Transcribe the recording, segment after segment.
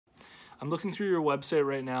I'm looking through your website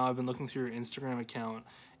right now. I've been looking through your Instagram account.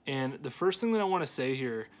 And the first thing that I want to say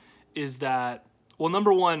here is that, well,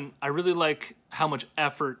 number one, I really like how much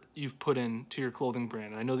effort you've put into your clothing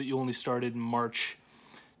brand. I know that you only started in March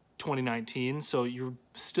 2019, so you're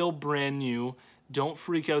still brand new. Don't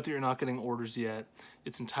freak out that you're not getting orders yet.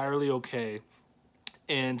 It's entirely okay.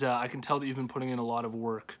 And I can tell that you've been putting in a lot of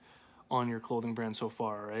work on your clothing brand so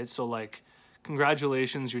far, right? So like,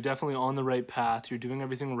 congratulations, you're definitely on the right path. You're doing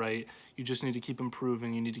everything right. You just need to keep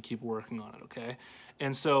improving. You need to keep working on it, okay?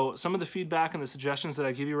 And so some of the feedback and the suggestions that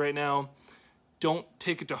I give you right now, don't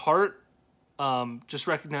take it to heart. Just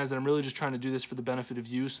recognize that I'm really just trying to do this for the benefit of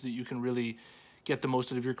you so that you can really get the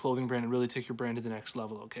most out of your clothing brand and really take your brand to the next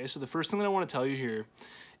level, okay? So the first thing that I want to tell you here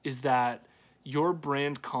is that your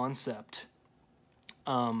brand concept,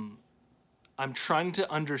 I'm trying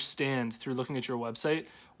to understand through looking at your website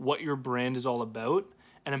what your brand is all about,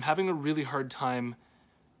 and I'm having a really hard time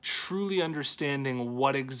truly understanding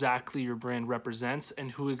what exactly your brand represents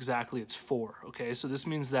and who exactly it's for, okay? So this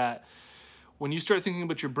means that when you start thinking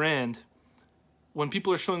about your brand, when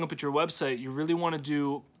people are showing up at your website, you really want to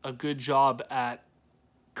do a good job at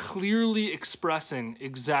clearly expressing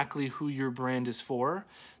exactly who your brand is for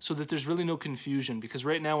so that there's really no confusion. Because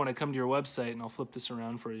right now when I come to your website, and I'll flip this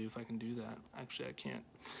around for you if I can do that. Actually, I can't.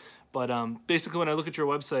 But basically when I look at your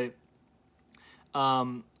website,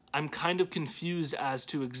 I'm kind of confused as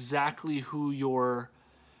to exactly who your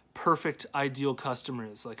perfect ideal customer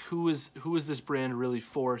is. Like who is this brand really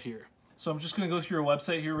for here? So I'm just going to go through your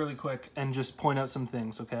website here really quick and just point out some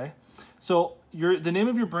things, okay? So the name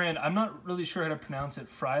of your brand, I'm not really sure how to pronounce it.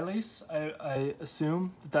 Frilace, I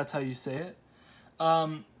assume that that's how you say it.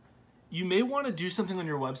 You may want to do something on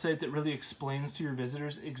your website that really explains to your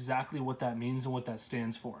visitors exactly what that means and what that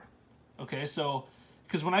stands for. Okay, so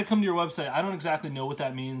because when I come to your website, I don't exactly know what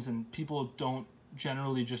that means, and people don't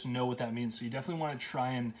generally just know what that means. So you definitely want to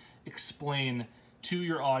try and explain to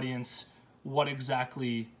your audience what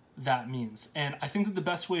exactly that means. And I think that the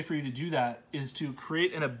best way for you to do that is to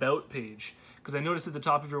create an about page, because I noticed at the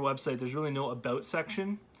top of your website there's really no about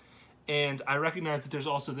section, and I recognize that there's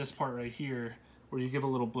also this part right here where you give a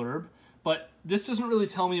little blurb, but this doesn't really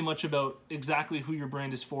tell me much about exactly who your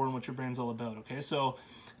brand is for and what your brand's all about, okay? So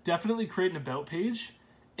definitely create an about page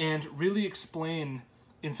and really explain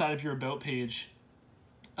inside of your about page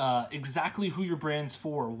exactly who your brand's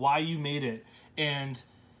for, why you made it, and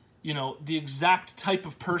you know, the exact type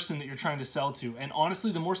of person that you're trying to sell to. And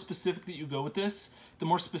honestly, the more specific that you go with this, the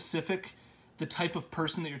more specific the type of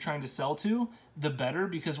person that you're trying to sell to, the better,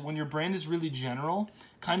 because when your brand is really general,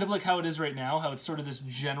 kind of like how it is right now, how it's sort of this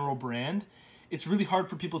general brand, it's really hard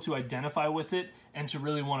for people to identify with it and to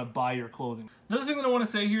really want to buy your clothing. Another thing that I want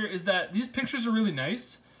to say here is that these pictures are really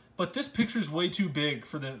nice, but this picture is way too big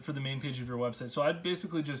for the main page of your website. So I'd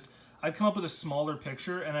basically I'd come up with a smaller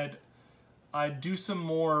picture, and I'd do some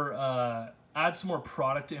more, add some more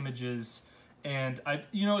product images, and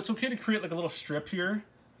you know, it's okay to create like a little strip here,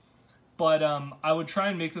 but I would try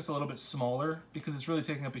and make this a little bit smaller because it's really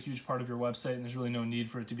taking up a huge part of your website and there's really no need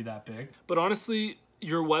for it to be that big. But honestly,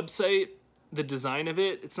 your website, the design of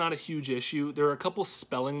it, it's not a huge issue. There are a couple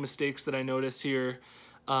spelling mistakes that I notice here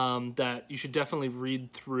that you should definitely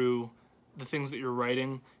read through the things that you're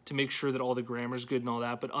writing to make sure that all the grammar's good and all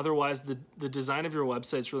that. But otherwise, the design of your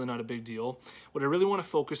website is really not a big deal. What I really want to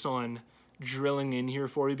focus on drilling in here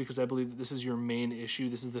for you, because I believe that this is your main issue,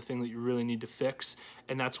 this is the thing that you really need to fix,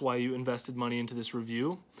 and that's why you invested money into this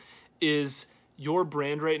review, is your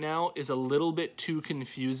brand right now is a little bit too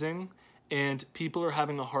confusing, and people are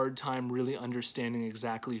having a hard time really understanding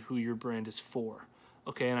exactly who your brand is for.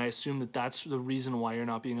 Okay, and I assume that that's the reason why you're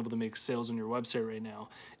not being able to make sales on your website right now,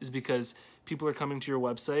 is because people are coming to your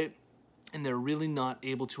website and they're really not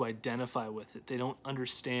able to identify with it. They don't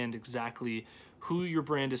understand exactly who your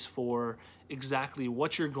brand is for, exactly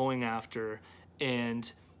what you're going after,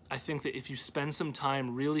 and I think that if you spend some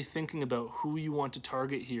time really thinking about who you want to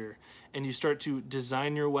target here, and you start to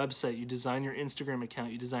design your website, you design your Instagram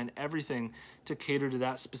account, you design everything to cater to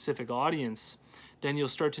that specific audience, then you'll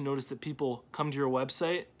start to notice that people come to your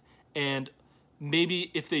website, and maybe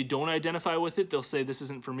if they don't identify with it, they'll say this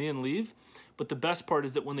isn't for me and leave. But the best part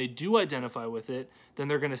is that when they do identify with it, then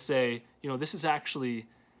they're gonna say, you know, this is actually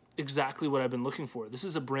exactly what I've been looking for. This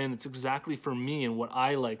is a brand that's exactly for me and what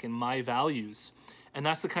I like and my values. And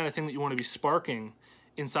that's the kind of thing that you want to be sparking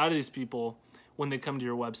inside of these people when they come to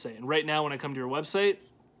your website. And right now when I come to your website,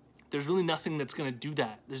 there's really nothing that's gonna do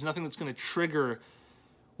that. There's nothing that's gonna trigger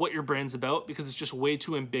what your brand's about, because it's just way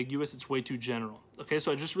too ambiguous, it's way too general. Okay,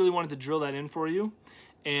 so I just really wanted to drill that in for you,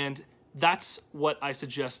 and that's what I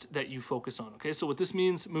suggest that you focus on, okay? So what this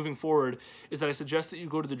means moving forward is that I suggest that you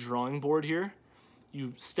go to the drawing board here.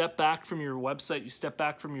 You step back from your website, you step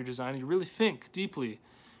back from your design, you really think deeply.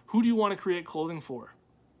 Who do you want to create clothing for?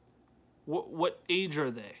 What age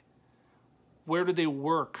are they? Where do they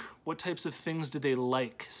work? What types of things do they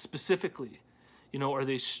like specifically? You know, are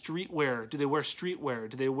they streetwear? Do they wear streetwear?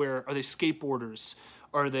 Are they skateboarders?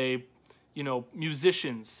 Are they, you know,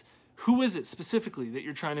 musicians? Who is it specifically that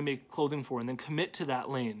you're trying to make clothing for? And then commit to that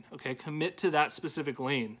lane, okay? Commit to that specific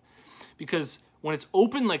lane. Because when it's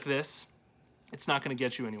open like this, it's not going to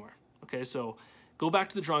get you anywhere, okay? So go back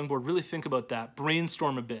to the drawing board, really think about that,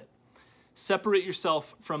 brainstorm a bit. Separate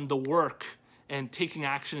yourself from the work and taking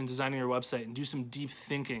action and designing your website, and do some deep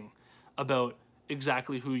thinking about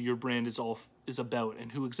exactly who your brand is about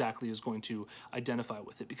and who exactly is going to identify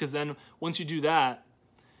with it. Because then once you do that,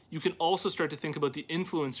 you can also start to think about the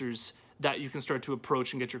influencers that you can start to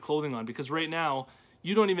approach and get your clothing on. Because right now,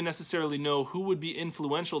 you don't even necessarily know who would be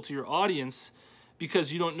influential to your audience,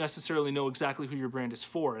 because you don't necessarily know exactly who your brand is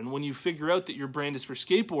for. And when you figure out that your brand is for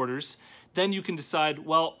skateboarders, then you can decide,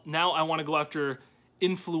 well, now I want to go after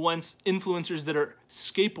influencers that are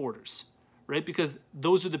skateboarders, right? Because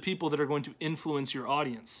those are the people that are going to influence your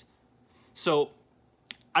audience. So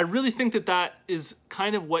I really think that that is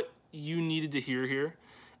kind of what you needed to hear here.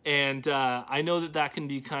 And I know that that can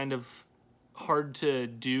be kind of hard to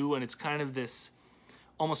do, and it's kind of this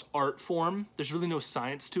almost art form. There's really no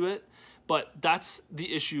science to it. But that's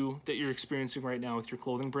the issue that you're experiencing right now with your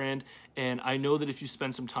clothing brand. And I know that if you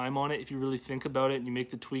spend some time on it, if you really think about it and you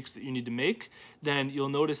make the tweaks that you need to make, then you'll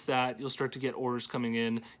notice that you'll start to get orders coming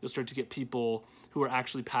in. You'll start to get people who are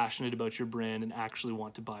actually passionate about your brand and actually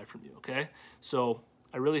want to buy from you, okay? So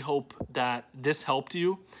I really hope that this helped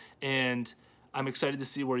you, and I'm excited to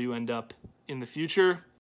see where you end up in the future.